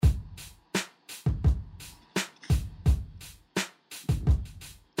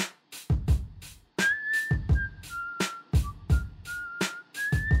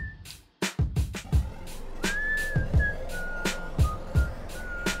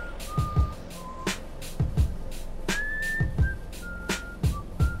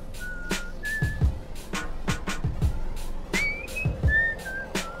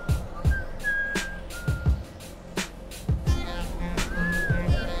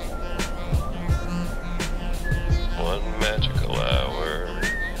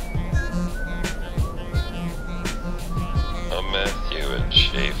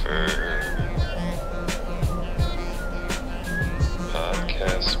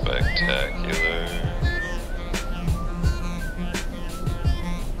Spectacular.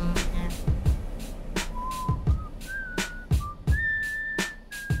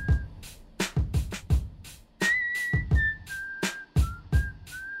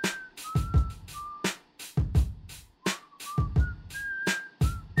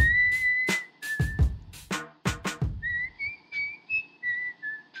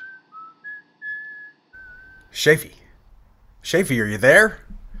 Shafee. Shafee, are you there?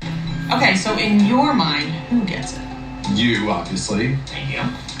 Okay, so in your mind, who gets it? You, obviously. Thank you.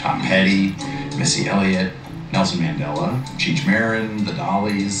 Tom Petty, Missy Elliott, Nelson Mandela, Cheech Marin, the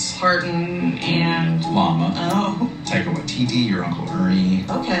Dollies, Parton and... Llama, Oh, Taika Waititi, your Uncle Ernie.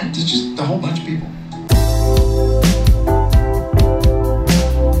 okay. It's just a whole bunch of people.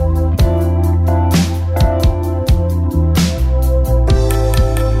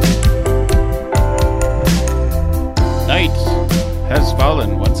 Night has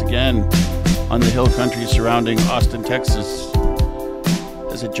fallen once again on the hill country surrounding Austin, Texas,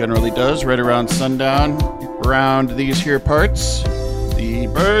 as it generally does right around sundown. Around these here parts, the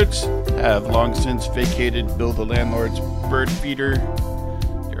birds have long since vacated Bill the landlord's bird feeder.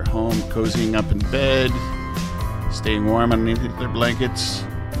 They're home cozying up in bed, staying warm underneath their blankets,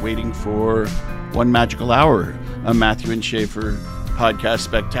 waiting for one magical hour, a Matthew and Schaefer podcast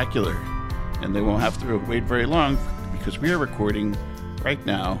spectacular. And they won't have to wait very long, because we are recording right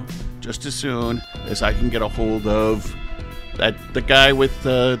now, just as soon as I can get a hold of the guy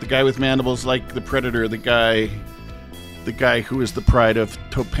with mandibles like the Predator, the guy who is the pride of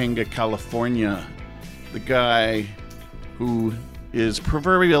Topanga, California, the guy who is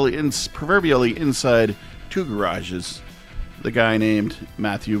proverbially inside two garages, the guy named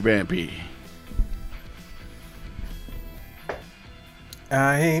Matthew Rampy.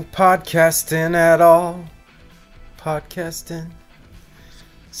 I ain't podcasting at all. Podcasting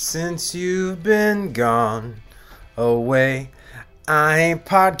since you've been gone away. I ain't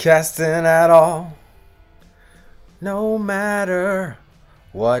podcasting at all. No matter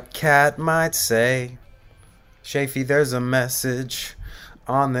what Cat might say. Shafee, there's a message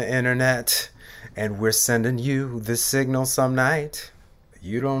on the internet, and we're sending you the signal some night.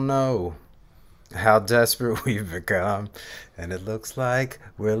 You don't know how desperate we've become, and it looks like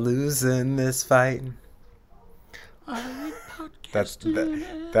we're losing this fight.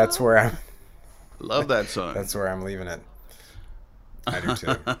 That's where I'm. Love that song. That's where I'm leaving it. I do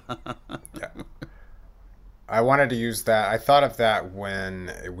too. Yeah. I wanted to use that. I thought of that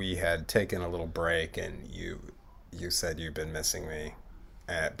when we had taken a little break, and you said you've been missing me,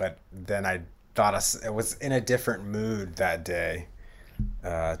 but then I thought it was in a different mood that day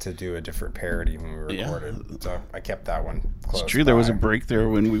to do a different parody when we recorded. Yeah. So I kept that one close. It's true. There was a break there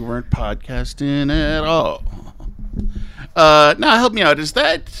when we weren't podcasting at all. Now help me out. Is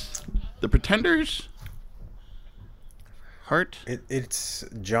that the Pretenders? Heart? It's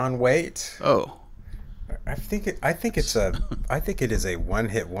John Waite. Oh, I think it is a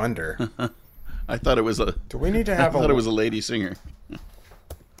one-hit wonder. I thought it was a. Do we need to have? I thought it was a lady singer.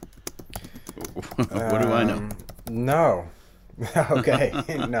 What do I know? No. Okay.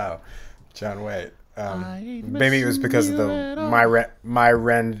 No. John Waite. Maybe it was because of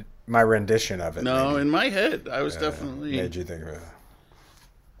my rendition of it. No, maybe. in my head, I was definitely made you think of it.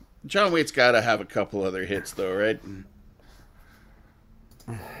 John Waite's got to have a couple other hits, though, right?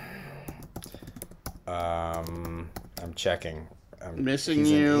 I'm checking. Missing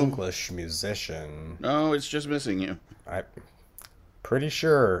he's You. An English musician. No, it's just Missing You. I'm pretty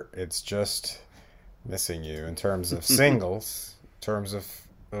sure it's just Missing You in terms of singles, in terms of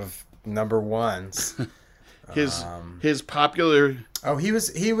number ones. His popular. Oh, he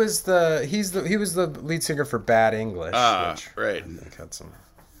was the lead singer for Bad English. Which right. I think had some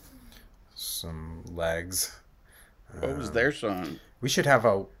legs. What was their song?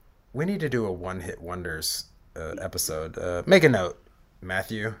 We need to do a one-hit wonders episode. Make a note,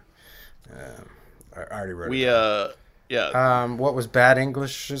 Matthew. I already wrote it. Yeah. What was Bad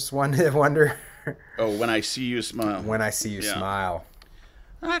English's one-hit wonder? Oh, When I See You Smile. When I See You Smile.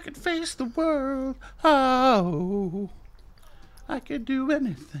 I could face the world. Oh, I could do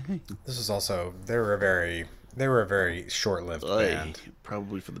anything. This is also they were a very short-lived band.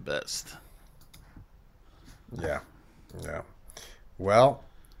 Probably for the best. Yeah. Well,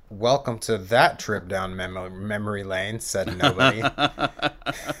 welcome to that trip down memory lane, said nobody.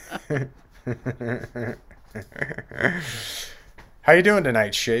 How you doing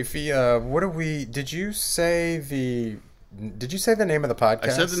tonight, Shafee? Did you say the name of the podcast? I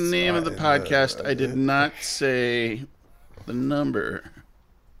said the name of the podcast. I did not say the number.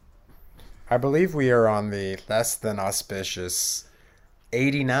 I believe we are on the less than auspicious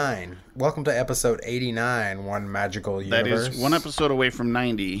 89. Welcome to episode 89, One Magical Universe. That is one episode away from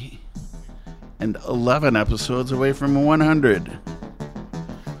 90 and 11 episodes away from 100.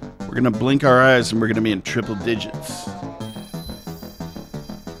 We're going to blink our eyes and we're going to be in triple digits.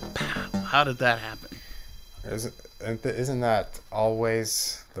 How did that happen? Isn't that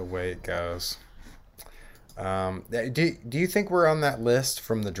always the way it goes? Do you think we're on that list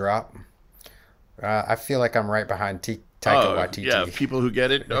from the drop? I feel like I'm right behind Taika Waititi. Yeah, people who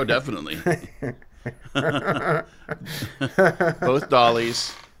get it. Oh, definitely. Both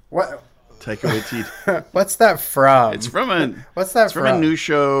dollies. What? Taika Waititi. What's that from? It's from a. What's that it's from a new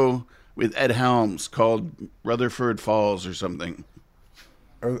show with Ed Helms called Rutherford Falls or something.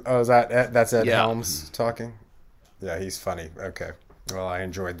 Oh, is that's Ed Helms talking? Yeah, he's funny. Okay. Well, I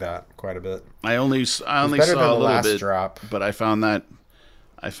enjoyed that quite a bit. I only saw a little bit, drop. But I found that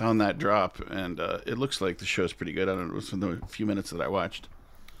drop, and it looks like the show's pretty good. I don't know, it was from the few minutes that I watched.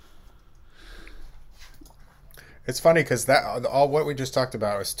 It's funny because all what we just talked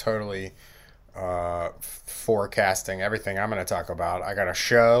about was totally forecasting everything I'm going to talk about. I got a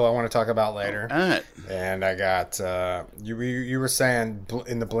show I want to talk about later, and I got you were saying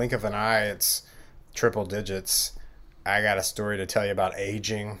in the blink of an eye it's triple digits. I got a story to tell you about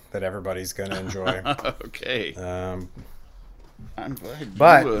aging that everybody's going to enjoy. Okay. I'm glad.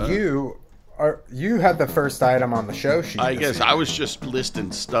 But you had the first item on the show sheet. I guess I was just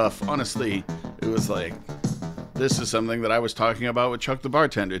listing stuff. Honestly, it was like, this is something that I was talking about with Chuck the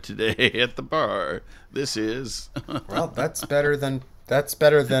bartender today at the bar. This is well, that's better than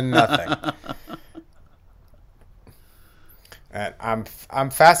nothing. And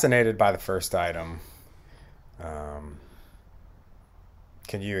I'm fascinated by the first item.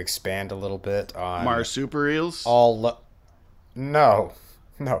 Can you expand a little bit on marsupials? No.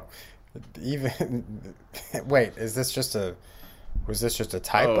 Even wait, was this just a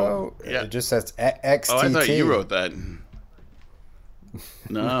typo? Oh, yeah. It just says XTT. Oh, I thought you wrote that.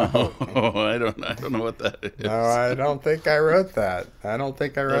 No, I don't know what that is. No, I don't think I wrote that.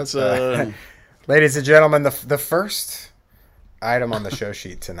 Ladies and gentlemen, the first item on the show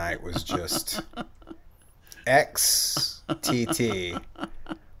sheet tonight was just XTT,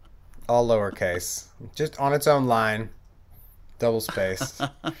 all lowercase, just on its own line, double spaced.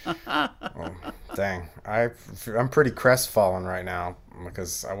 Oh, dang, I'm pretty crestfallen right now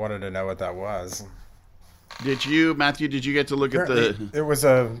because I wanted to know what that was. Did you, Matthew? Did you get to look at the? It was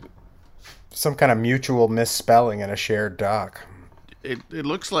some kind of mutual misspelling in a shared doc. It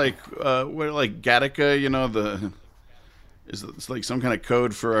looks like like Gattaca, you know, it's like some kind of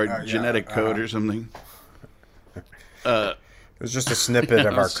code for our genetic code or something. It was just a snippet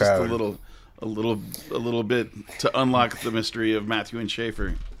of our code. Just a little bit to unlock the mystery of Matthew and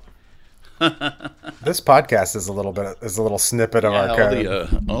Schaefer. This podcast is a little snippet of our code.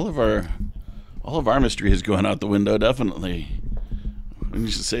 All of our mystery is going out the window. Definitely. When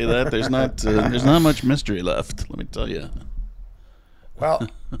you say that, there's not much mystery left. Let me tell you. Well,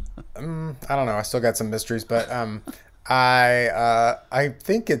 I don't know. I still got some mysteries, but I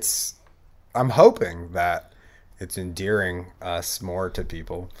think I'm hoping that it's endearing us more to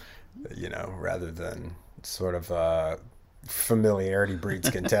people, you know, rather than sort of a familiarity breeds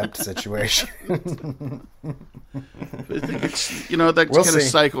contempt situation. I think it's, you know, that kind of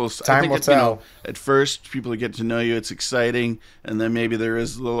cycles. Time will tell. You know, at first, people get to know you, it's exciting, and then maybe there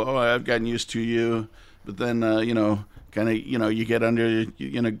is a little, I've gotten used to you, but then, you know, kind of, you know, you get under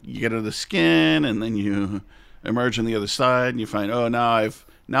the skin, and then you emerge on the other side, and you find, now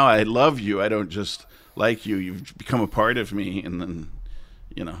I love you. I don't just like you. You've become a part of me, and then,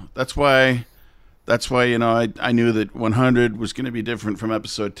 you know, that's why, you know, I knew that 100 was going to be different from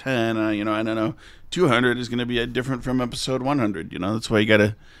episode 10. You know, I don't know, 200 is going to be different from episode 100. You know, that's why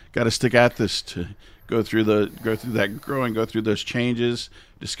you gotta stick at this to go through that growing, go through those changes,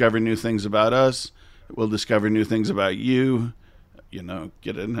 discover new things about us. We'll discover new things about you. You know,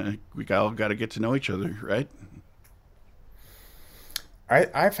 we all got to get to know each other, right?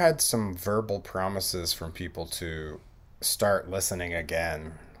 I've had some verbal promises from people to start listening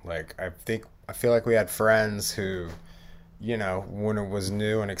again. Like, I feel like we had friends who, you know, when it was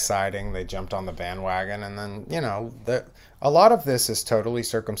new and exciting, they jumped on the bandwagon. And then, you know, a lot of this is totally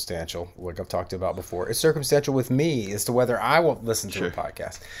circumstantial, like I've talked about before. It's circumstantial with me as to whether I will listen to a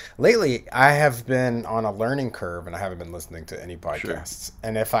podcast. Lately, I have been on a learning curve, and I haven't been listening to any podcasts. Sure.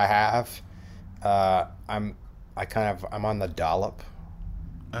 And if I have, I'm on the dollop.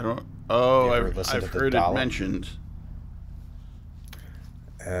 I've heard it mentioned.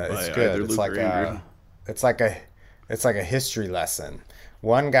 It's good. It's like a history lesson.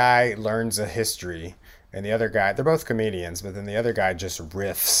 One guy learns a history, and the other guy, they're both comedians, but then the other guy just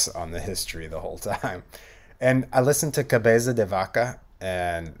riffs on the history the whole time. And I listened to Cabeza de Vaca,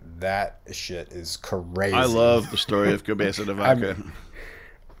 and that shit is crazy. I love the story of Cabeza de Vaca.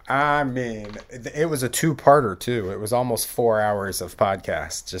 I mean, it was a two-parter too. It was almost 4 hours of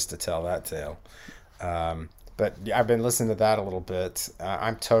podcast just to tell that tale. But I've been listening to that a little bit.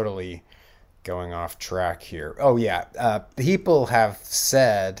 I'm totally going off track here. Oh yeah, people have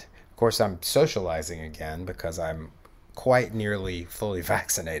said, of course, I'm socializing again because I'm quite nearly fully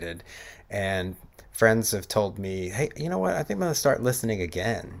vaccinated, and friends have told me, hey, you know what, I think I'm going to start listening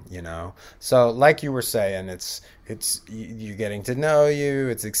again, you know? So like you were saying, it's you getting to know you,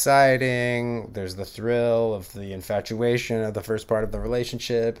 it's exciting, there's the thrill of the infatuation of the first part of the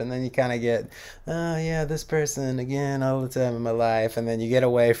relationship, and then you kind of get, oh yeah, this person again all the time in my life, and then you get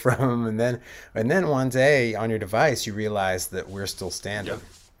away from them, and then one day on your device you realize that we're still standing. Yep.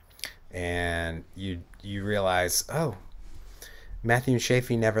 And you realize, oh, Matthew and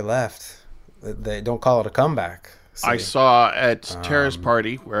Shafee never left. They don't call it a comeback. See? I saw at Terrace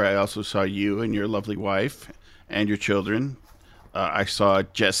Party, where I also saw you and your lovely wife and your children. I saw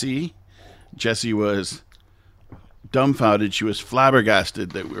Jessie. Jessie was dumbfounded. She was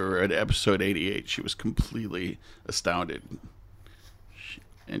flabbergasted that we were at episode 88. She was completely astounded.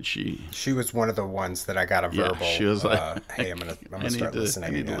 She was one of the ones that I got a verbal. Yeah, she was like, "Hey, I'm gonna start listening."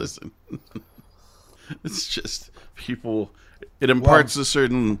 I need to listen. It's just people. It imparts a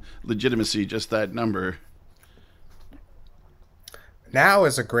certain legitimacy, just that number. Now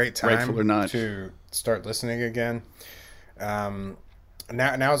is a great time, rightful or not, to start listening again. Now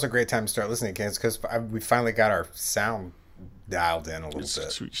is a great time to start listening again because we finally got our sound dialed in a little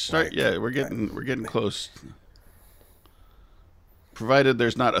bit. We're getting close. Provided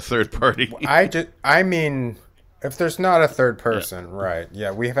there's not a third party. I mean, if there's not a third person, right?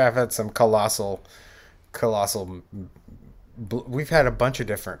 Yeah, we have had some colossal. We've had a bunch of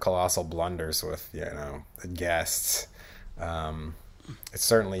different colossal blunders with, guests. It's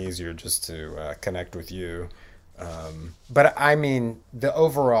certainly easier just to connect with you. But I mean, the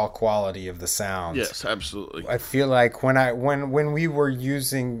overall quality of the sound. Yes, absolutely. I feel like when we were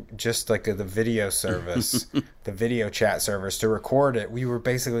using just like the video service, the video chat service to record it, we were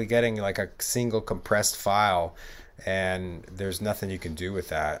basically getting like a single compressed file. And there's nothing you can do with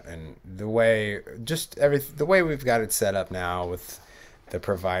that. And the way we've got it set up now with the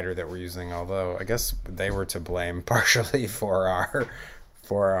provider that we're using, although I guess they were to blame partially for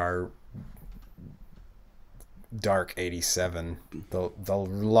our Dark 87, the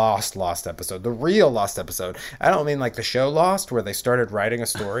lost episode, the real lost episode. I don't mean like the show Lost, where they started writing a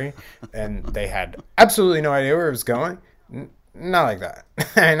story and they had absolutely no idea where it was going. Not like that.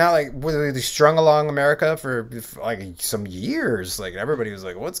 Not like they strung along America for like some years. Like everybody was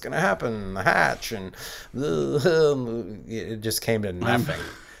like, "What's gonna happen in the hatch?" And it just came to nothing.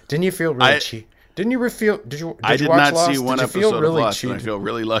 Didn't you feel really cheap? Didn't you feel? Did you? I did watch not Lost? see one episode of Lost, and I feel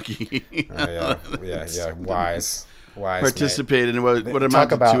really lucky. Yeah. Wise. Participated in what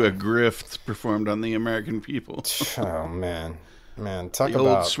amounted to a grift performed on the American people. Oh man, talk the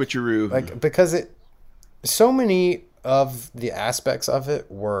about old switcheroo. Like because so many of the aspects of it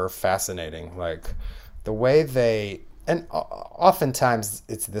were fascinating, like the way and oftentimes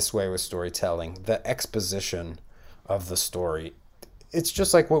it's this way with storytelling, the exposition of the story. It's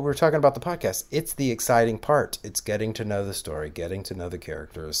just like what we were talking about the podcast. It's the exciting part. It's getting to know the story, getting to know the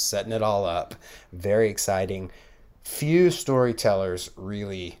characters, setting it all up. Very exciting. Few storytellers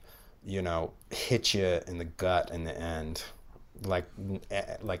really, hit you in the gut in the end, like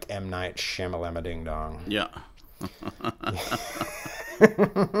M. Night Shyamalan Ding Dong. Yeah.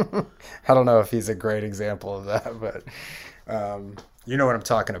 I don't know if he's a great example of that, but you know what I'm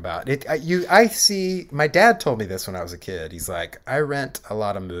talking about. I see. My dad told me this when I was a kid. He's like, I rent a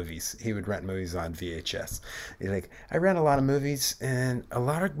lot of movies. He would rent movies on VHS. He's like, I rent a lot of movies, and a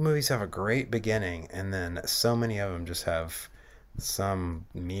lot of movies have a great beginning, and then so many of them just have some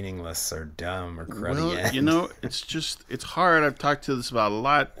meaningless or dumb or cruddy end. It's hard. I've talked to this about a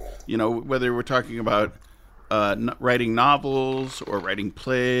lot. Whether we're talking about writing novels or writing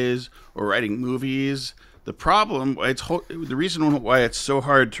plays or writing movies. The problem, the reason why it's so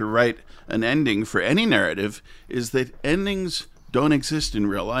hard to write an ending for any narrative is that endings don't exist in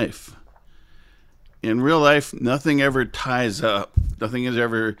real life. In real life, nothing ever ties up.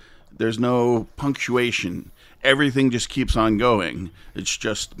 There's no punctuation. Everything just keeps on going. It's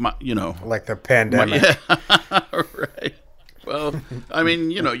just, like the pandemic. Right. Well, I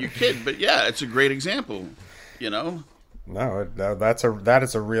mean, you kid, but yeah, it's a great example. No, that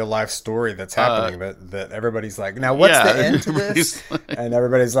is a real life story that's happening. That everybody's like, now what's the end to this? And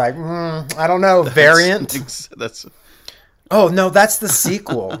everybody's like, I don't know, variant. That's. Oh no, that's the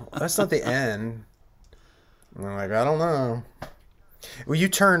sequel. That's not the end. And I'm like, I don't know. Will you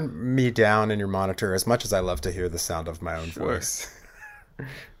turn me down in your monitor as much as I love to hear the sound of my own voice?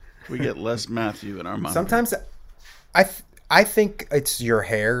 We get less Matthew in our monitor. Sometimes I think it's your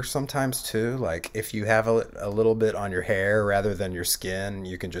hair sometimes too. Like if you have a little bit on your hair rather than your skin,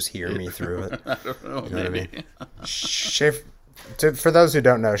 you can just hear me through it. I don't know, you know what I mean? For those who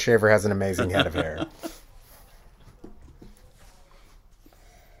don't know, Shaver has an amazing head of hair.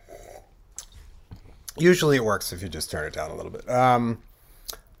 Usually it works if you just turn it down a little bit.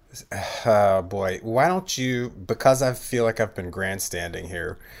 Oh boy, why don't you, because I feel like I've been grandstanding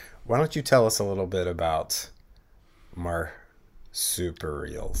here, why don't you tell us a little bit about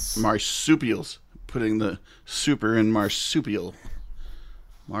marsupials? Marsupials. Putting the super in marsupial.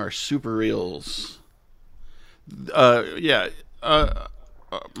 Marsupials.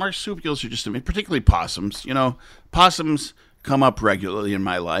 Marsupials are just, particularly possums. You know, possums come up regularly in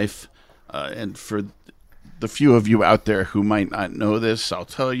my life. And for the few of you out there who might not know this, I'll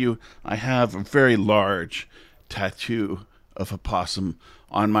tell you, I have a very large tattoo of a possum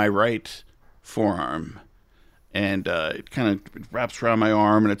on my right forearm. And it kind of wraps around my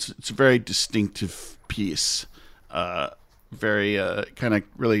arm, and it's a very distinctive piece. Very kind of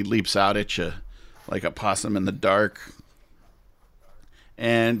really leaps out at you like a possum in the dark.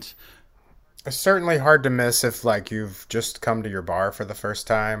 And it's certainly hard to miss if, like, you've just come to your bar for the first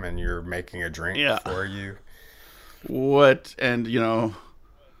time and you're making a drink for you. And, you know,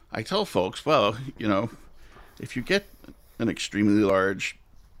 I tell folks, well, you know, if you get an extremely large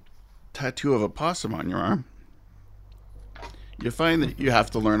tattoo of a possum on your arm, you find that you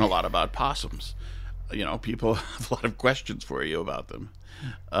have to learn a lot about possums. You know, people have a lot of questions for you about them,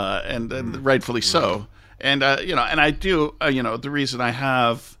 and rightfully so. And, you know, and I do, you know, the reason I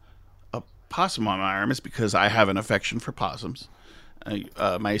have a possum on my arm is because I have an affection for possums.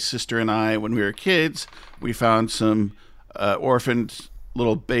 My sister and I, when we were kids, we found some orphaned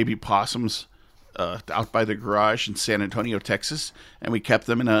little baby possums out by the garage in San Antonio, Texas, and we kept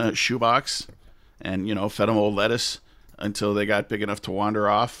them in a shoebox and, you know, fed them old lettuce until they got big enough to wander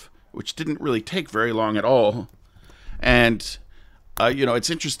off, which didn't really take very long at all. And, you know, it's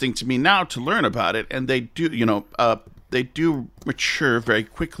interesting to me now to learn about it, and they do, you know, they do mature very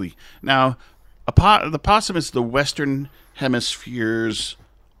quickly. Now, the possum is the Western Hemisphere's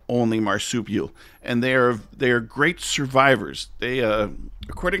only marsupial, and they are great survivors. They,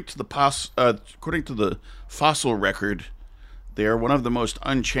 according to the fossil record, they are one of the most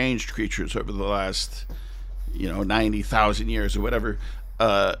unchanged creatures over the last, you know, 90,000 years or whatever.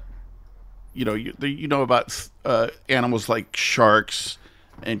 You know, you know about animals like sharks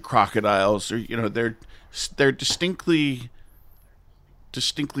and crocodiles, or, you know, they're distinctly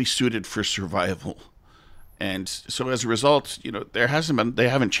suited for survival. And so as a result, you know, they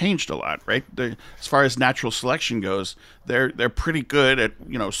haven't changed a lot, right? As far as natural selection goes, they're pretty good at,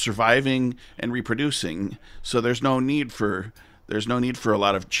 you know, surviving and reproducing. So there's no need for a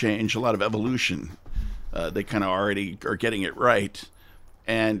lot of change, a lot of evolution. They kind of already are getting it right.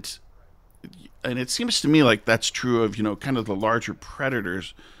 And it seems to me like that's true of, you know, kind of the larger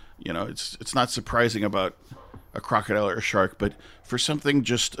predators. You know, it's not surprising about a crocodile or a shark, but for something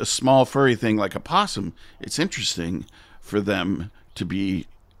just a small furry thing like a possum, it's interesting for them to be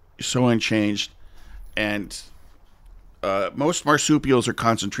so unchanged. And most marsupials are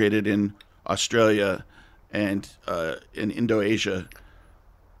concentrated in Australia and in Indonesia.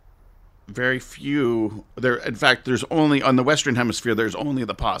 Very few there. In fact, there's only on the Western Hemisphere. There's only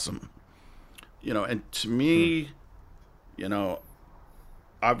the possum. You know, and to me, you know,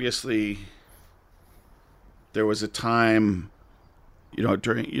 obviously, there was a time, you know,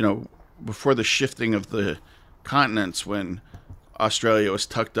 before the shifting of the continents, when Australia was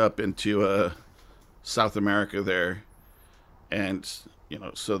tucked up into South America there, and, you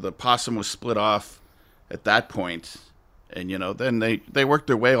know, so the possum was split off at that point. And, you know, then they worked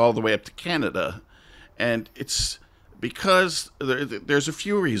their way all the way up to Canada. And it's because there's a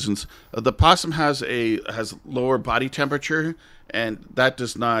few reasons. The possum has lower body temperature, and that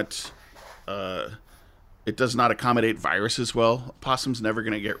does not accommodate viruses well. A possum's never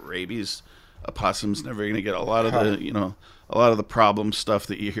going to get rabies. A possum's never going to get a lot of the problem stuff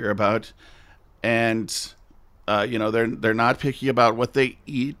that you hear about. And you know, they're not picky about what they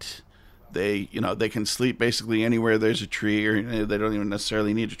eat. They can sleep basically anywhere there's a tree, or, you know, they don't even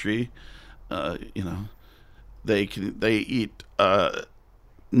necessarily need a tree. You know, they eat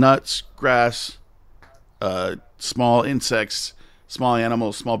nuts, grass, small insects, small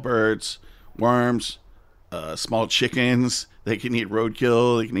animals, small birds, worms, small chickens. They can eat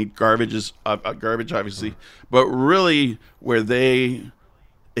roadkill. They can eat garbage, obviously. But really, where they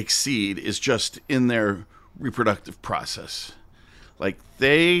exceed is just in their reproductive process. Like,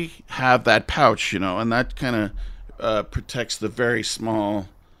 they have that pouch, and that kind of protects the very small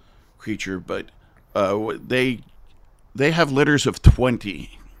creature. But they have litters of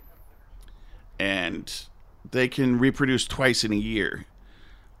 20, and they can reproduce twice in a year.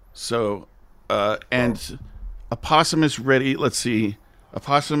 So, and a possum is ready. Let's see. A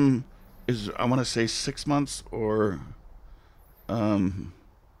possum is, I want to say 6 months or,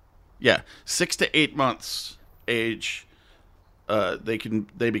 6 to 8 months age.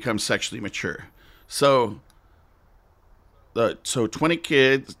 They become sexually mature. So 20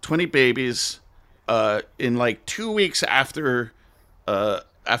 kids, 20 babies, in like 2 weeks after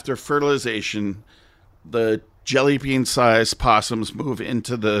fertilization, the jelly bean sized possums move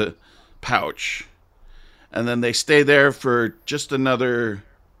into the pouch. And then they stay there for just another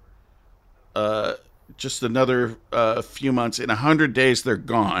few months. In 100 days, they're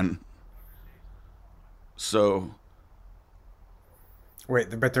gone. So,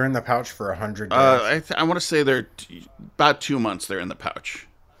 wait, but they're in the pouch for 100 days. I want to say they're about 2 months. They're in the pouch.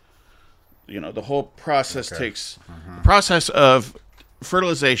 The whole process takes the process of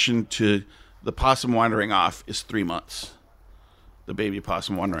fertilization to the possum wandering off is 3 months. The baby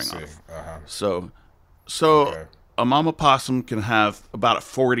possum wandering off. So a mama possum can have about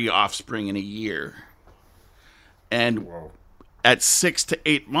 40 offspring in a year. And at 6 to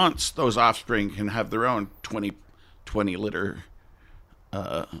 8 months, those offspring can have their own 20 litter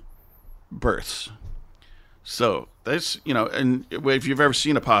births. So that's, and if you've ever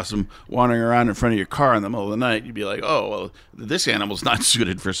seen a possum wandering around in front of your car in the middle of the night, you'd be like, oh, well, this animal's not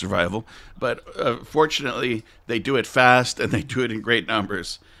suited for survival. But fortunately, they do it fast and they do it in great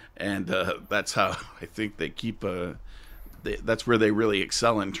numbers. And that's how I think they keep. That's where they really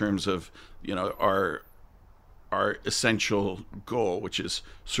excel in terms of our essential goal, which is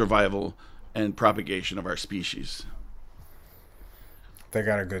survival and propagation of our species. They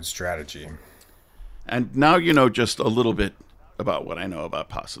got a good strategy. And now just a little bit about what I know about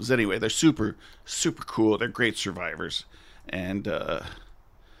possums. Anyway, they're super, super cool. They're great survivors. And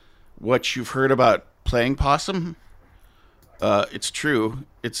what you've heard about playing possum, it's true.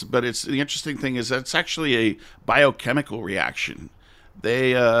 But the interesting thing is that it's actually a biochemical reaction.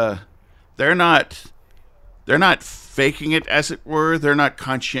 They're not faking it, as it were. They're not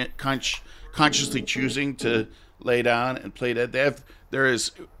consciously choosing to lay down and play dead.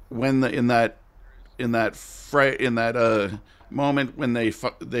 In that moment when they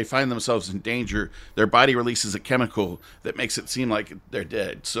find themselves in danger, their body releases a chemical that makes it seem like they're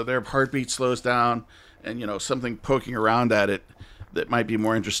dead. So their heartbeat slows down, and something poking around at it that might be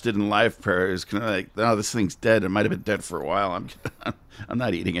more interested in live prey is kind of like, oh, this thing's dead. It might have been dead for a while. I'm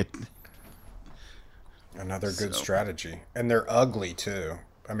not eating it. Another good strategy, and they're ugly too.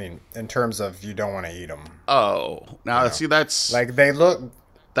 I mean, in terms of you don't want to eat them. Oh, now see, that's like they look.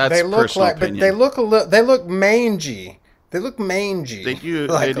 That's they look personal like, opinion. but they look a little. They look mangy. They look mangy. They do.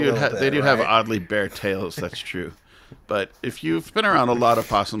 Like They do have oddly bare tails. That's true. But if you've been around a lot of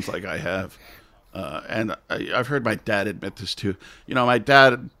possums like I have, and I've heard my dad admit this too. My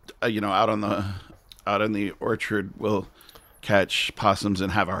dad, out in the orchard will catch possums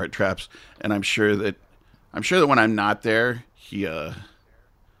and have hard traps, and I'm sure that when I'm not there, he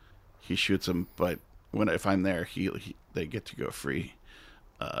shoots them. But if I'm there, they get to go free.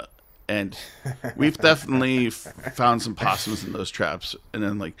 And we've definitely found some possums in those traps, and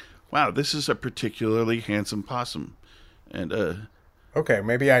then like, wow, this is a particularly handsome possum, and okay,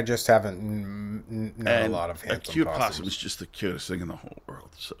 maybe I just haven't known a lot of handsome a cute possums. possum is just the cutest thing in the whole world.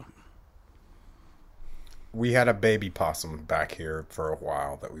 So we had a baby possum back here for a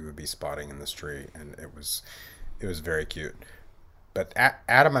while that we would be spotting in the street, and it was very cute. But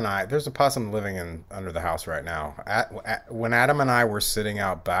Adam and I, there's a possum living under the house right now. When Adam and I were sitting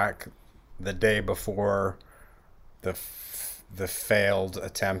out back the day before the failed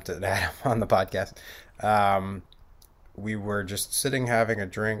attempt at Adam on the podcast, we were just sitting having a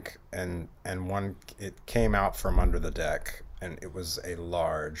drink, and it came out from under the deck, and it was a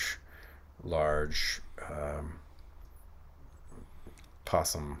large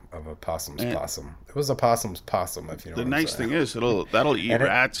possum of a possum's possum. It was a possum's possum, if you know. The what nice I'm saying. thing is that'll eat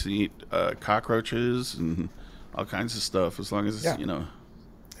rats, and eat cockroaches, and all kinds of stuff, as long as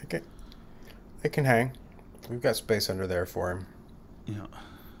It can hang. We've got space under there for him. Yeah.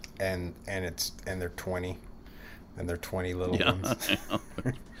 And they're 20, and they're 20 little ones.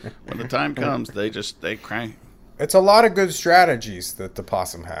 When the time comes, they crank. It's a lot of good strategies that the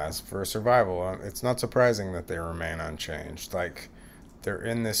possum has for survival. It's not surprising that they remain unchanged. Like, they're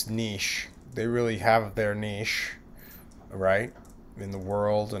in this niche. They really have their niche, right? In the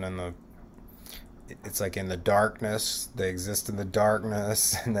world and it's like in the darkness. They exist in the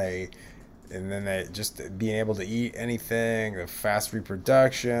darkness, and then they just being able to eat anything, the fast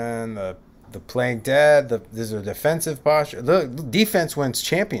reproduction, the playing dead, there's a defensive posture. The defense wins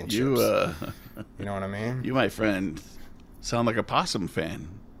championships. You know what I mean? You, my friend, sound like a possum fan.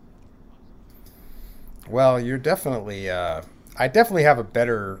 Well, you're definitely... I definitely have a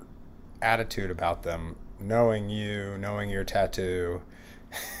better attitude about them, knowing you, knowing your tattoo.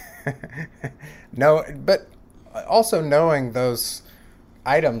 No, but also knowing those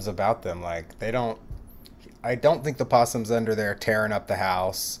items about them. Like, I don't think the possum's under there tearing up the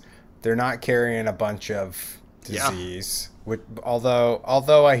house. They're not carrying a bunch of disease. Yeah. Which,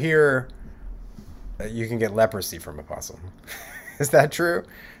 although I hear... you can get leprosy from a possum. Is that true?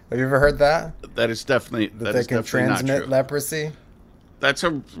 Have you ever heard that? That is definitely that they can transmit leprosy. That's a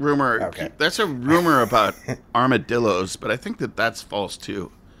rumor. Okay. That's a rumor about armadillos, but I think that's false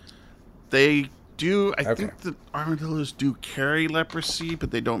too. They do. I think that armadillos do carry leprosy, but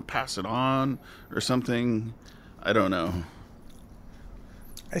they don't pass it on or something. I don't know.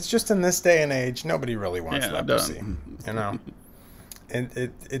 It's just in this day and age, nobody really wants leprosy. You know, and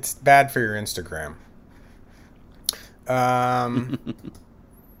it's bad for your Instagram.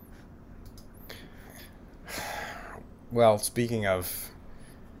 Well, speaking of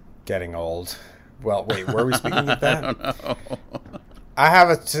getting old, well, wait, were we speaking of that? I don't know. I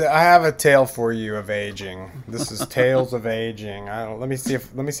have a tale for you of aging. This is Tales of Aging. Let me see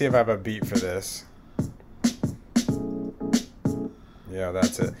if I have a beat for this. Yeah,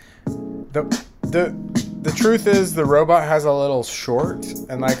 that's it. The truth is, the robot has a little short,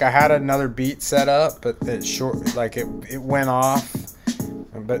 and like I had another beat set up, but it went off.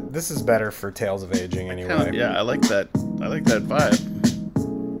 But this is better for Tales of Aging anyway. Yeah, I like that. I like that vibe.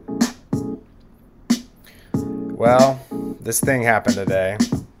 Well, this thing happened today.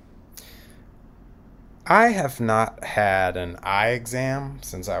 I have not had an eye exam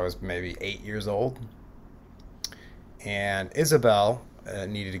since I was maybe 8 years old. And Isabel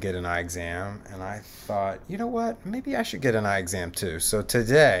needed to get an eye exam, and I thought, you know what, maybe I should get an eye exam too. So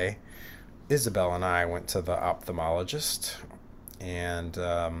today, Isabel and I went to the ophthalmologist, and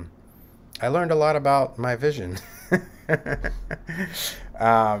I learned a lot about my vision.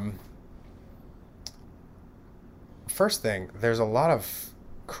 First thing, there's a lot of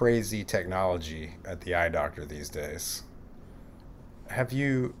crazy technology at the eye doctor these days.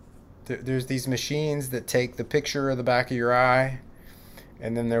 There's these machines that take the picture of the back of your eye.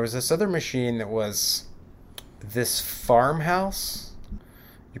 And then there was this other machine that was this farmhouse.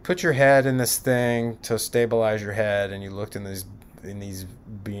 You put your head in this thing to stabilize your head, and you looked in these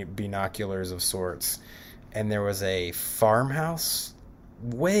binoculars of sorts. And there was a farmhouse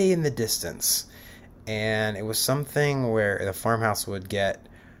way in the distance. And it was something where the farmhouse would get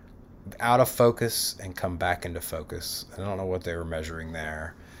out of focus and come back into focus. I don't know what they were measuring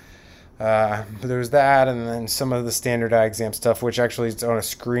there. But there was that, and then some of the standard eye exam stuff, which actually is on a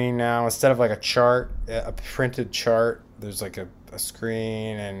screen now. Instead of like a chart, a printed chart, there's like a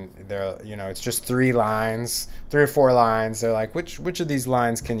screen, and there, it's just 3 or 4 lines. They're like, which of these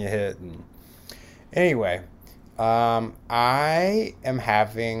lines can you hit? And anyway, I am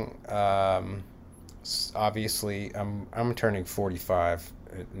having, obviously, I'm turning 45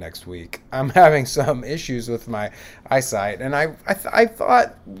 next week. I'm having some issues with my eyesight, and I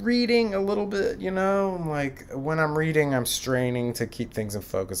thought reading a little bit, like when I'm reading, I'm straining to keep things in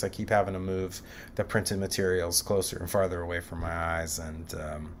focus. I keep having to move the printed materials closer and farther away from my eyes, and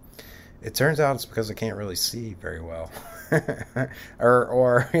it turns out it's because I can't really see very well.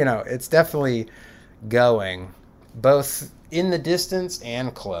 or it's definitely going both in the distance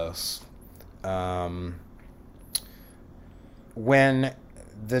and close. When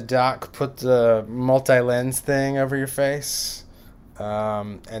the doc put the multi-lens thing over your face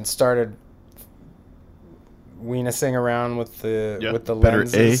and started weenusing around with the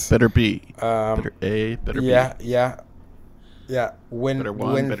lenses. Better A, better B. Better A, better B. Yeah.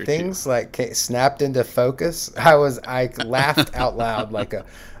 When things like snapped into focus, I laughed out loud like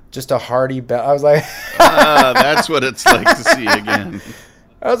just a hearty bell. I was like, that's what it's like to see again.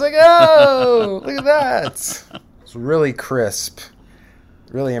 I was like, oh, look at that. It's really crisp.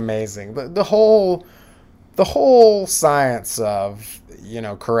 Really amazing. The whole science of,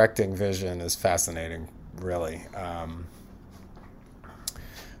 correcting vision is fascinating, really.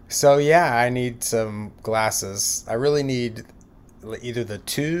 So yeah, I need some glasses. I really need either the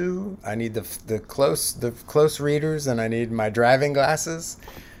two. I need the close readers, and I need my driving glasses.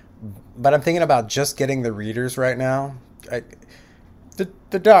 But I'm thinking about just getting the readers right now.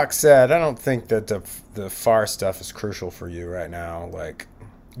 The doc said I don't think that the far stuff is crucial for you right now. Like,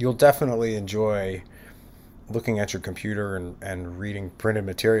 you'll definitely enjoy looking at your computer and reading printed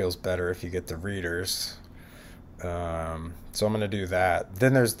materials better if you get the readers. So I'm going to do that.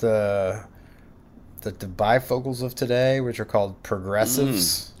 Then there's the bifocals of today, which are called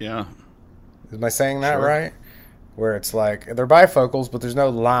progressives. Yeah. Am I saying that Sure. right? Where it's like they're bifocals, but there's no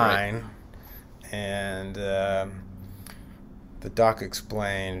line. Right. And the doc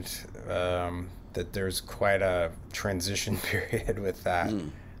explained that there's quite a transition period with that.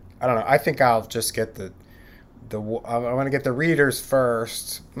 I don't know. I think I'll just get I want to get the readers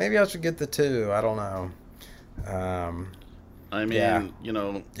first. Maybe I should get the two. I don't know. I mean, yeah. you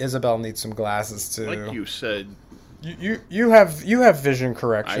know, Isabel needs some glasses too. like you said, you have vision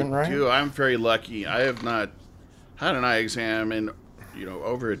correction, right? I do. I'm very lucky. I have not had an eye exam in,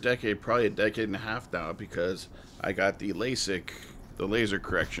 over a decade, probably a decade and a half now, because I got the LASIK, the laser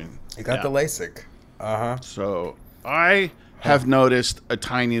correction. You got the LASIK. Uh-huh. So I have noticed a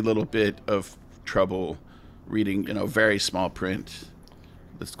tiny little bit of trouble reading, very small print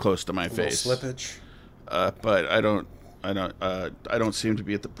that's close to my face. Little slippage. But I don't seem to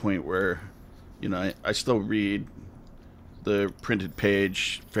be at the point where, I still read the printed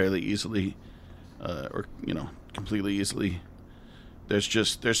page fairly easily, or completely easily.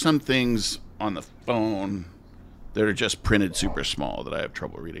 There's some things on the phone that are just printed super small that I have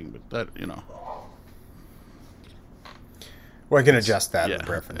trouble reading, but that, Well, I can adjust that in yeah, the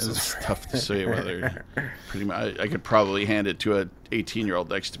preferences. it's tough to say whether pretty much I could probably hand it to an 18-year-old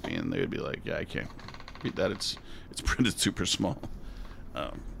next to me and they would be like, yeah, I can't read that. It's printed super small.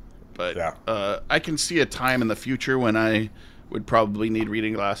 But Yeah. I can see a time in the future when I would probably need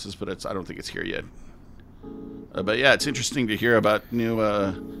reading glasses, but I don't think it's here yet. But yeah, it's interesting to hear about new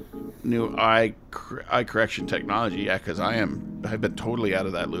eye correction technology. Yeah, because I've been totally out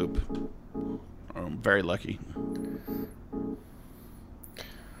of that loop. I'm very lucky.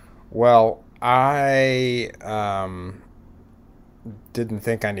 Well, I didn't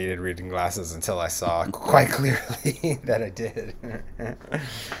think I needed reading glasses until I saw quite clearly that I did.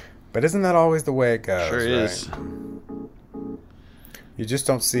 But isn't that always the way it goes? Sure is. Right? You just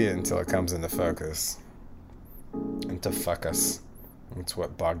don't see it until it comes into focus. Into focus. That's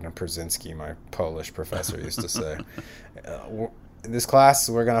what Bogdan Przynski, my Polish professor, used to say. In this class,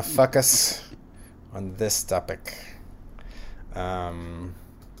 we're going to focus on this topic.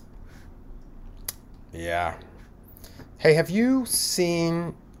 Yeah. Hey, have you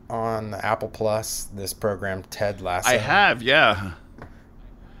seen on Apple Plus this program Ted Lasso? I have, yeah.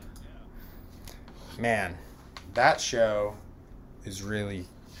 Man, that show has really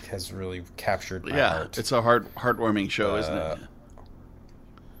captured my heart. It's a heartwarming show, isn't it?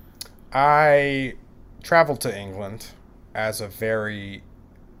 I traveled to England as a very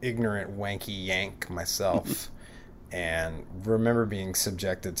ignorant, wanky Yank myself, and remember being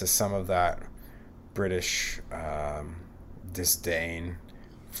subjected to some of that British disdain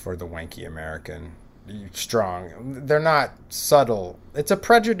for the wanky American. Strong. They're not subtle. It's a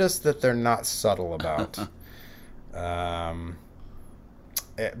prejudice that they're not subtle about. But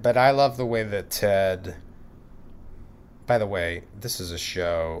I love the way that Ted... By the way, this is a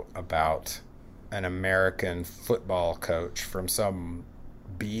show about an American football coach from some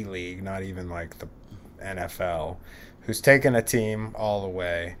B league, not even like the NFL, who's taken a team all the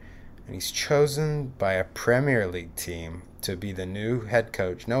way, and he's chosen by a Premier League team to be the new head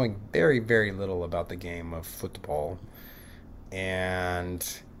coach, knowing very, very little about the game of football. And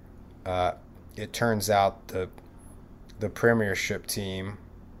it turns out the Premiership team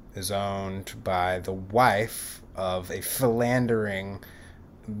is owned by the wife of a philandering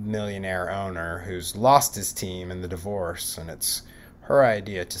millionaire owner who's lost his team in the divorce, and it's her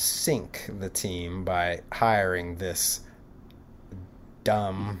idea to sink the team by hiring this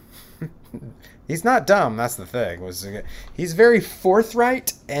dumb... He's not dumb, that's the thing. He's very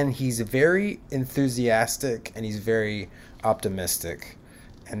forthright, and he's very enthusiastic, and he's very optimistic,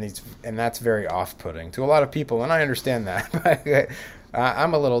 and that's very off-putting to a lot of people, and I understand that.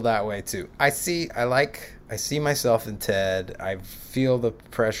 I'm a little that way too. I see myself in Ted. I feel the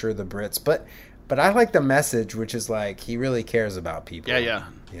pressure of the Brits, but I like the message, which is like he really cares about people. Yeah.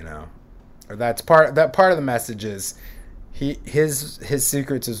 Or that part of the message is his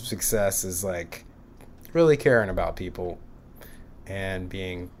secret to success is like really caring about people and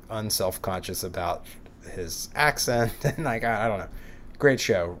being unselfconscious about his accent and like I don't know. Great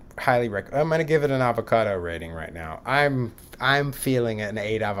show. Highly recommend. I'm gonna give it an avocado rating right now. I'm feeling an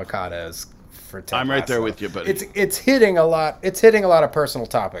 8 avocados for Ted I'm right there Lasso. with you, buddy. It's hitting a lot. It's hitting a lot of personal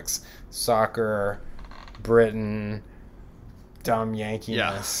topics: soccer, Britain, dumb Yankees.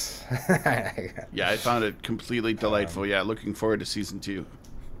 Yeah, I found it completely delightful. Yeah, looking forward to season 2.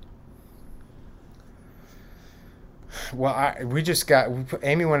 Well,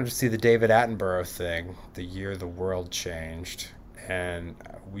 Amy wanted to see the David Attenborough thing, the year the world changed, and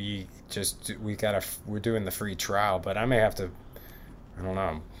we're doing the free trial, but I may have to. I don't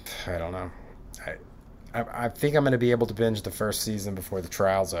know. I think I'm going to be able to binge the first season before the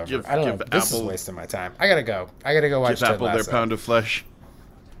trial's over. I don't know. This is wasting my time. I gotta go watch Give Ted Apple Lasso. their pound of flesh.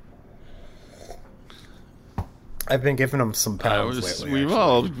 I've been giving them some pounds lately.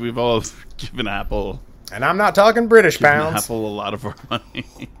 We've all given Apple. And I'm not talking British pounds. Apple a lot of our money.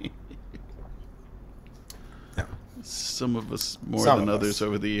 Some of us more than others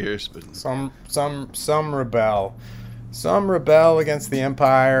over the years, but some rebel. Some rebel against the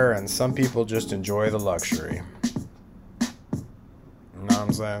empire, and some people just enjoy the luxury. You know what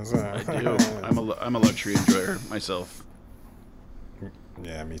I'm saying? I do. I'm a luxury enjoyer myself.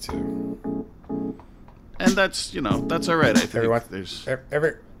 Yeah, me too. And that's all right. I think there's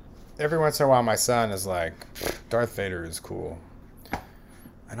every once in a while, my son is like, Darth Vader is cool.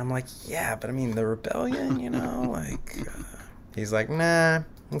 And I'm like, yeah, but I mean, the rebellion, he's like, nah,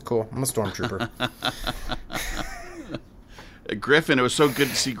 I'm cool. I'm a stormtrooper. Griffin, it was so good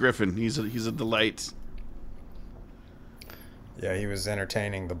to see Griffin. He's a delight. Yeah, he was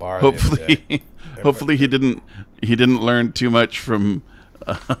entertaining the bar. Hopefully he didn't learn too much from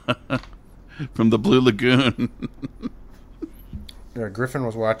the Blue Lagoon. Griffin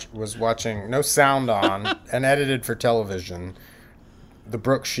was watching, no sound on, and edited for television, the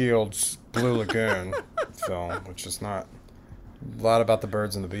Brooke Shields Blue Lagoon film, which is not a lot about the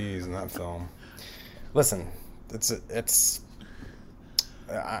birds and the bees in that film. Listen,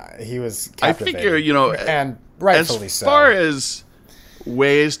 he was captivated. I figure, and rightfully as so. far as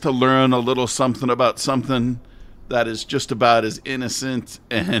ways to learn a little something about something that is just about as innocent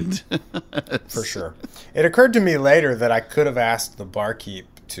and for sure. It occurred to me later that I could have asked the barkeep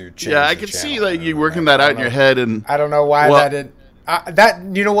to change. Yeah, I could see that you working that out in your head, and I don't know why that did. That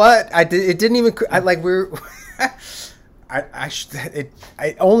you know what I did. It didn't even.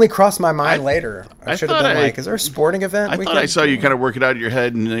 It only crossed my mind later. I should have been like, "Is there a sporting event?" I saw you kind of work it out in your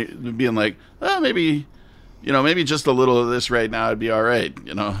head and being like, "Oh, maybe just a little of this right now would be all right."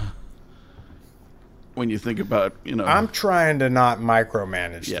 When you think about, I'm trying to not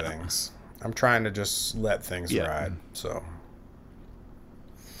micromanage things. I'm trying to just let things ride. So,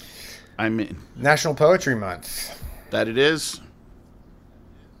 I mean, National Poetry Month. That it is.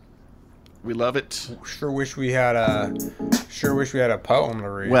 We love it. Sure wish we had a poem to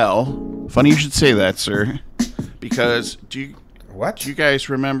read. Well, funny you should say that, sir. Because do you guys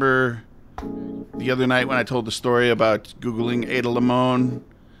remember the other night when I told the story about Googling Ada Limon?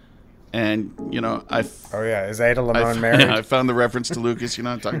 And, is Ada Limon married? I found the reference to Lucas,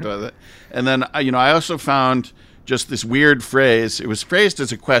 talking about that. And then, I also found just this weird phrase. It was phrased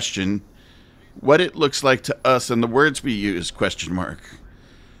as a question. What it looks like to us and the words we use, ?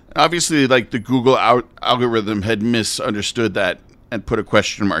 Obviously, the Google algorithm had misunderstood that and put a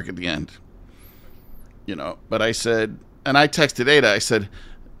question mark at the end. But I said, and I texted Ada, I said,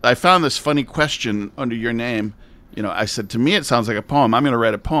 I found this funny question under your name. I said, to me, it sounds like a poem. I'm going to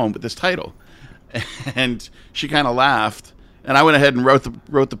write a poem with this title. And she kind of laughed. And I went ahead and wrote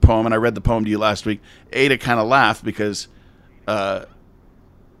the poem, and I read the poem to you last week. Ada kind of laughed because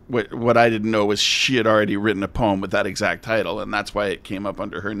what I didn't know was she had already written a poem with that exact title, and that's why it came up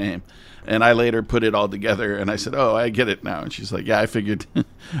under her name. And I later put it all together, and I said, "Oh, I get it now." And she's like, "Yeah, I figured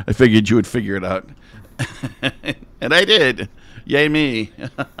you would figure it out." And I did. Yay me.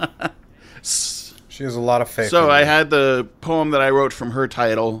 She has a lot of faith. So I had the poem that I wrote from her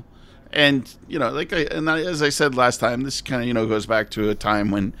title, and as I said last time, this kind of goes back to a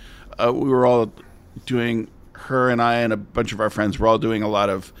time when we were all doing, her and I and a bunch of our friends were all doing a lot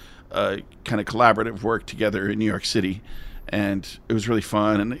of kind of collaborative work together in New York City, and it was really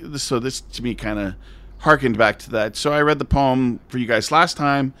fun. And this to me kind of harkened back to that. So I read the poem for you guys last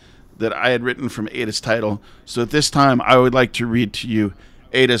time that I had written from Ada's title. So this time I would like to read to you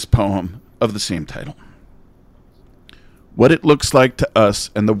Ada's poem of the same title. What it looks like to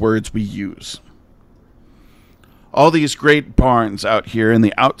us and the words we use. All these great barns out here in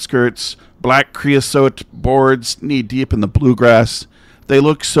the outskirts, black creosote boards knee-deep in the bluegrass, they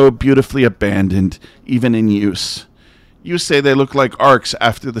look so beautifully abandoned, even in use. You say they look like arks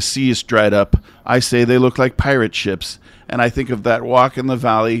after the seas dried up. I say they look like pirate ships, And I think of that walk in the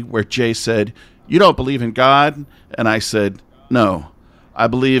valley where Jay said, "You don't believe in God?" And I said, "No, I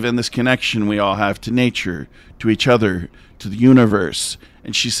believe in this connection we all have to nature, to each other, to the universe."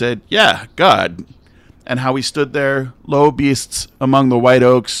 And she said, "Yeah, God." And how we stood there, low beasts among the white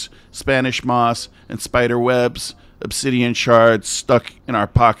oaks, Spanish moss and spider webs, obsidian shards stuck in our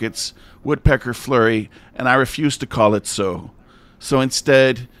pockets, woodpecker flurry, and I refused to call it so. So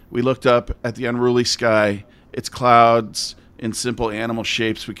instead, we looked up at the unruly sky, its clouds in simple animal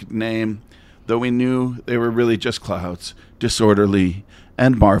shapes we could name, though we knew they were really just clouds, disorderly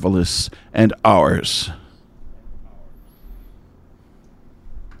and marvelous and ours.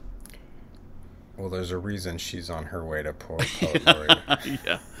 Well, there's a reason she's on her way to Poet Laureate.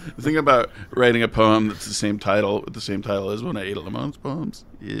 Yeah. The thing about writing a poem that's the same title as one of Ada Lamone's poems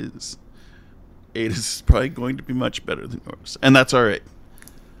is Ada's probably going to be much better than yours. And that's all right.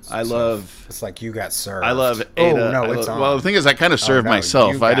 It's like you got served. I love Ada. Oh, no, it's on. Well, the thing is, I kind of served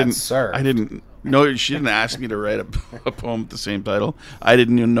myself. You I got served. didn't know. She didn't ask me to write a poem with the same title. I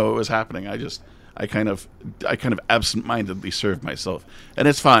didn't even know it was happening. I kind of absent-mindedly served myself, and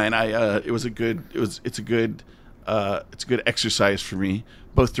it's fine. It's a good exercise for me,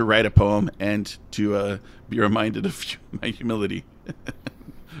 both to write a poem and to be reminded of my humility.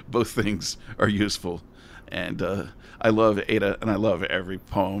 Both things are useful, and I love Ada, and I love every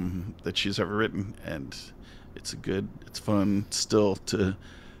poem that she's ever written, and it's fun still to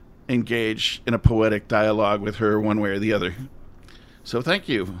engage in a poetic dialogue with her one way or the other. So thank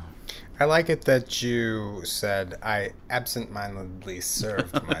you. I like it that you said I absent-mindedly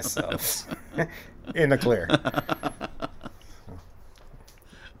served myself in the clear.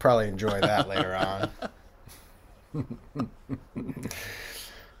 Probably enjoy that later on.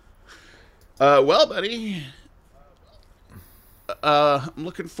 Well, buddy, I'm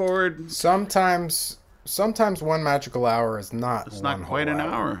looking forward. Sometimes one magical hour is not. It's not quite an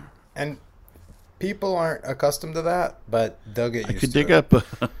hour, and people aren't accustomed to that, but they'll get used to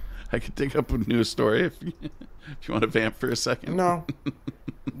it. I could dig up a news story if you want to vamp for a second. No,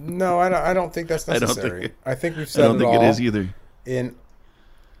 I don't think that's necessary. I think we've said I don't think it is either. In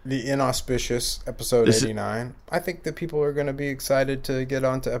the inauspicious episode 89, I think that people are going to be excited to get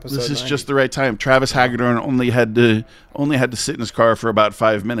on to episode 90. This is just the right time. Travis Hagedorn only had to sit in his car for about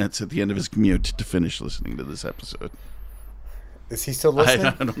 5 minutes at the end of his commute to finish listening to this episode. Is he still listening?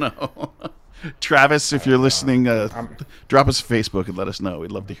 I don't know. Travis, if you're listening, drop us a Facebook and let us know.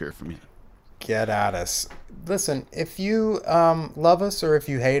 We'd love to hear from you. Get at us. Listen, if you love us or if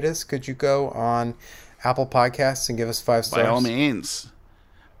you hate us, could you go on Apple Podcasts and give us 5 stars? By all means.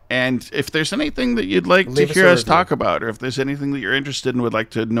 And if there's anything that you'd like to hear us talk about, or if there's anything that you're interested in, would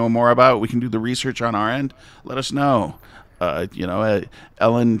like to know more about, we can do the research on our end. Let us know.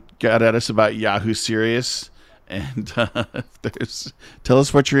 Ellen got at us about Yahoo Serious, and tell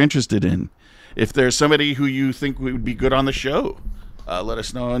us what you're interested in. If there's somebody who you think would be good on the show, let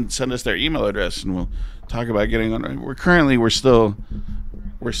us know and send us their email address, and we'll talk about getting on. We still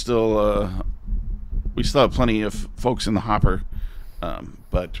have plenty of folks in the hopper,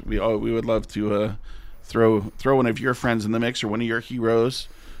 but we would love to throw one of your friends in the mix, or one of your heroes,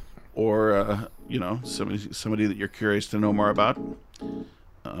 or somebody that you're curious to know more about.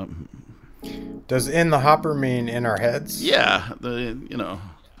 Does in the hopper mean in our heads? Yeah, Yeah,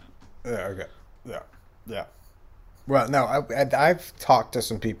 okay. Yeah. Well, no, I've talked to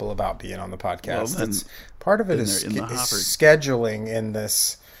some people about being on the podcast. Well, part of it is scheduling in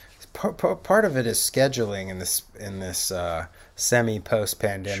this. Part of it is scheduling in this semi-post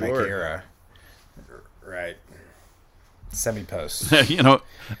pandemic era. Right. Semi-post.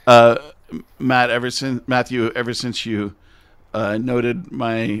 Matthew, ever since you noted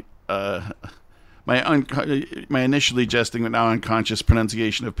my initially jesting but now unconscious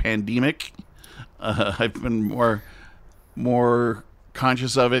pronunciation of pandemic, I've been more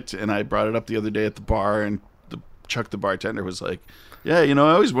conscious of it, and I brought it up the other day at the bar, and Chuck the bartender was like, "Yeah, I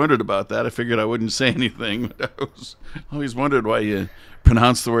always wondered about that. I figured I wouldn't say anything, but I always wondered why you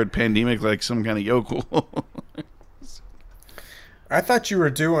pronounce the word pandemic like some kind of yokel." I thought you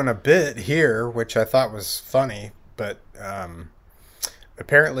were doing a bit here, which I thought was funny, but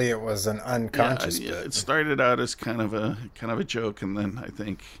apparently it was an unconscious bit. It started out as kind of a joke, and then I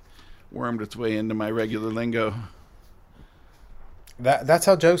think wormed its way into my regular lingo. That's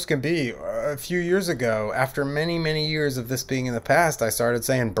how jokes can be. A few years ago, after many, many years of this being in the past, I started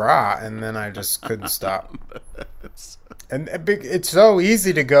saying brah, and then I just couldn't stop. And it's so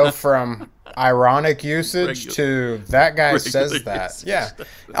easy to go from ironic usage to that guy says that. Usage. Yeah.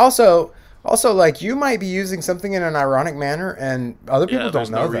 Also, like, you might be using something in an ironic manner, and other people don't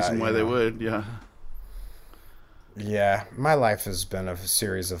know that. There's no reason why they would, yeah. Yeah, my life has been a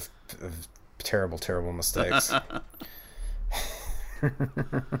series of terrible, terrible mistakes.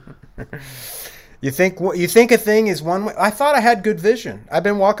 You think a thing is one way? I thought I had good vision. I've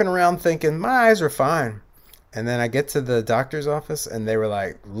been walking around thinking my eyes are fine, and then I get to the doctor's office and they were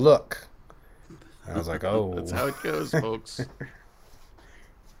like, "Look," and I was like, "Oh, That's how it goes, folks."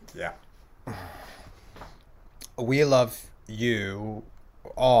 Yeah. We love you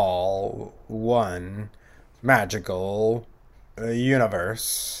all, one magical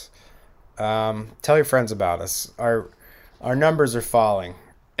universe. Tell your friends about us. Our numbers are falling.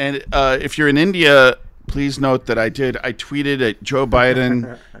 And if you're in India, please note that I tweeted at Joe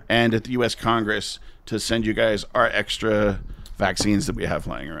Biden and at the U.S. Congress to send you guys our extra vaccines that we have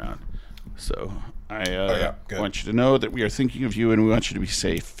lying around. So I want you to know that we are thinking of you and we want you to be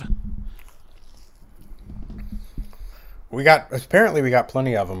safe. Apparently we got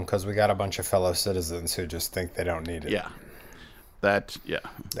plenty of them because we got a bunch of fellow citizens who just think they don't need it. Yeah. But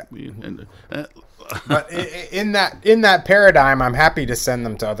in that paradigm, I'm happy to send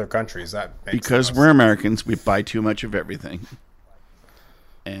them to other countries. Because we're Americans, we buy too much of everything.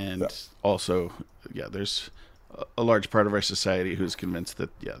 And also, there's a large part of our society who's convinced that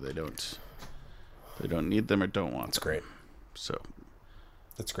they don't need them or don't want. That's great. So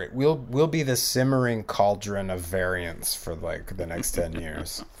that's great. We'll be the simmering cauldron of variants for like the next 10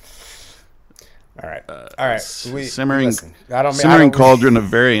 years. All right. Simmering Cauldron of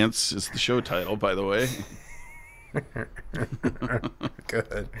Variance is the show title, by the way.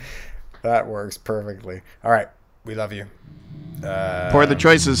 Good. That works perfectly. All right. We love you. Pour the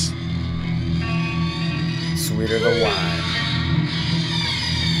choices. Sweeter the wine.